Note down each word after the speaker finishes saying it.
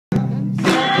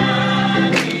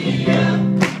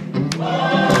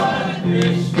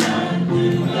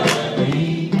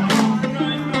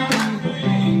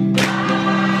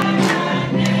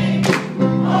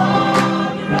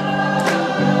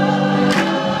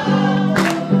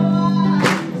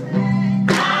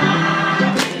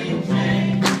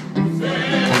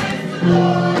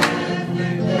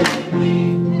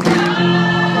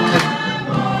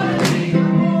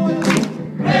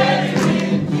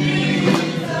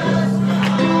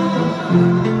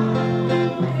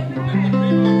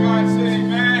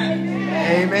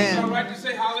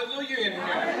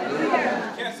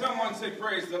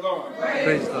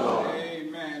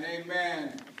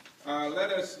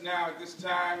at this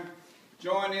time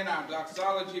join in our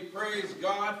doxology. Praise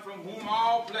God, from whom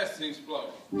all blessings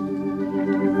flow.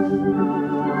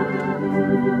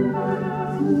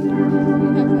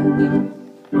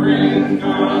 Praise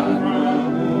God,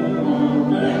 from whom all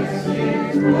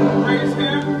blessings flow. Praise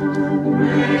Him.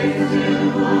 Praise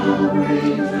Him, all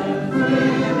creatures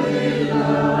living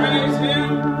below. Praise Him.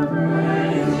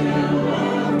 Praise Him,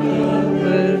 all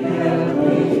the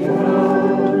heavenly flow.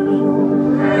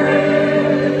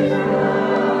 Praise God,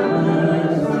 the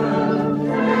Son,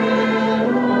 and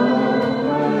Holy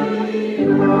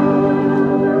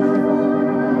Ghost.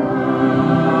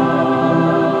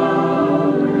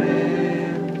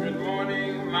 Good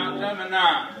morning, Mount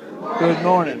Lebanon. Good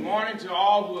morning. Good morning to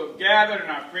all who have gathered and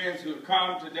our friends who have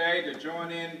come today to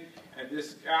join in at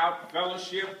this Scout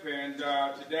Fellowship. And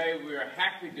today we are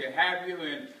happy to have you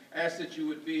and ask that you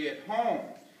would be at home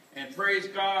and praise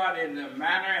God in the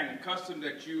manner and custom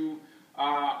that you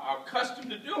are accustomed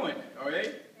to doing it. All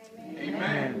right? Amen.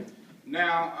 Amen.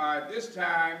 Now, at this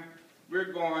time,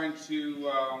 we're going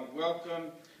to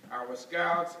welcome our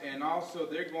Scouts, and also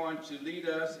they're going to lead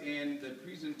us in the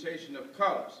presentation of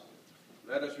colors.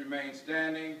 Let us remain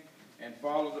standing and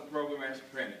follow the program as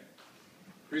printed.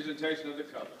 Presentation of the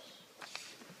colors.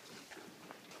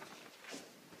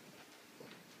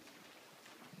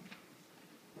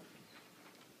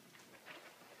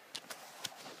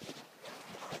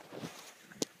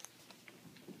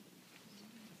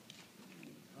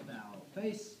 About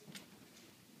face.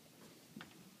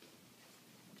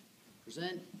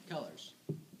 Present colors.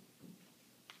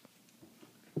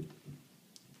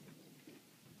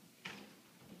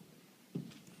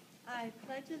 I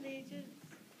pledge allegiance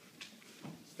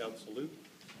Scout salute.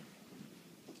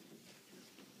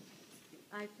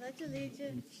 I pledge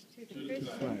allegiance to the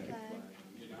Christian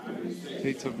flag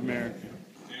States of America,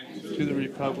 to the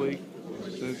republic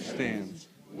that stands,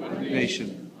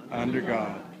 nation, under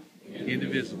God,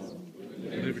 indivisible,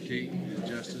 with liberty and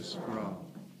justice for all.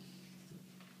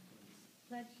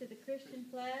 pledge to the Christian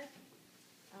flag.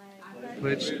 I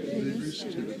Pledge allegiance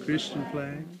to the Christian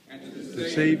flag, the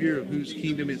Savior of whose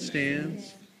kingdom it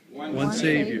stands, one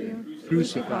Savior,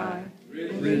 crucified,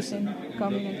 risen,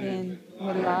 coming again,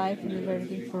 with life and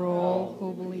liberty for all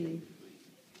who believe.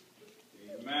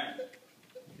 Amen.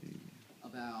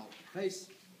 About face.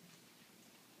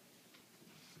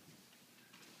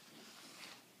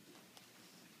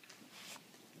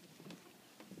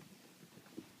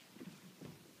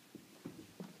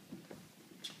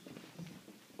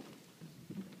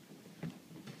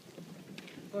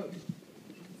 Vote.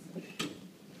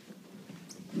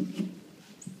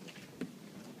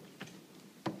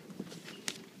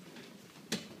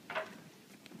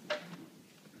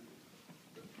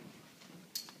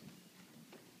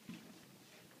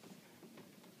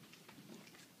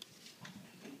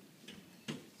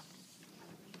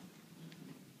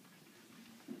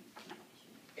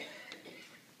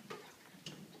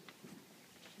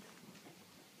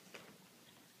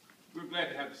 We're glad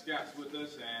to have the Scouts with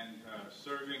us and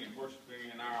serving and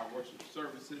worshiping in our worship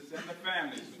services, and the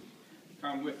families who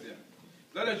come with them.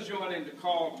 Let us join in the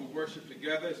call to worship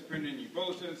together. It's printed in your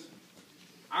bulletins.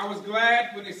 I was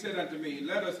glad when they said unto me,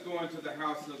 let us go into the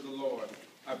house of the Lord.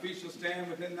 Our feet shall stand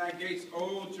within thy gates,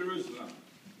 O Jerusalem.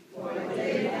 For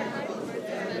they have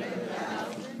presented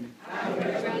 1,000, I would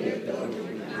rather go to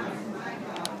the house of my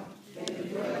God than to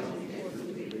dwell before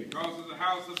thee. Because of the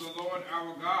house of the Lord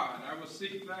our God, I will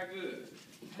seek thy good.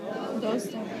 Those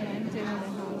that enter in the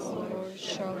house of the Lord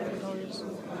shall be glorious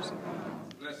and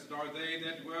crucified. Blessed are they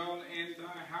that dwell in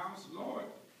thy house, Lord.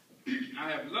 I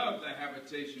have loved thy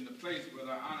habitation, the place where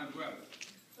thy honor dwelleth.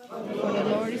 For the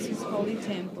Lord is his holy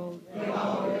temple, let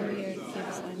all the earth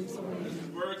give signs of Let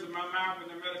him. the words of my mouth and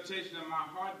the meditation of my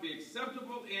heart be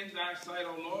acceptable in thy sight,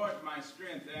 O Lord, my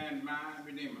strength and my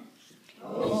Redeemer.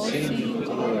 Oh, sing to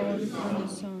the Lord for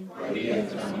his song, for he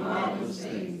has done marvelous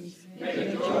things. Make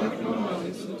a joyful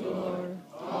noise to the Lord,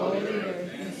 all the earth,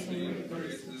 and sing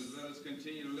praises. Let us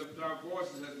continue to lift our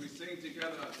voices as we sing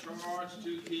together a charge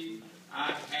to thee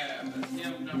I have. That's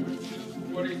hymn number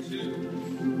 242.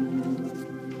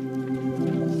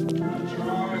 A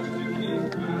charge to thee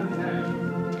I have.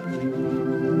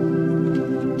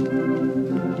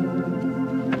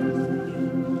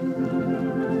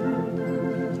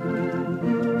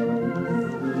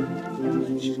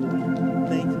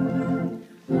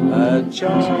 A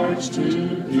charge to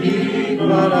thee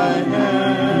what I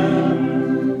have.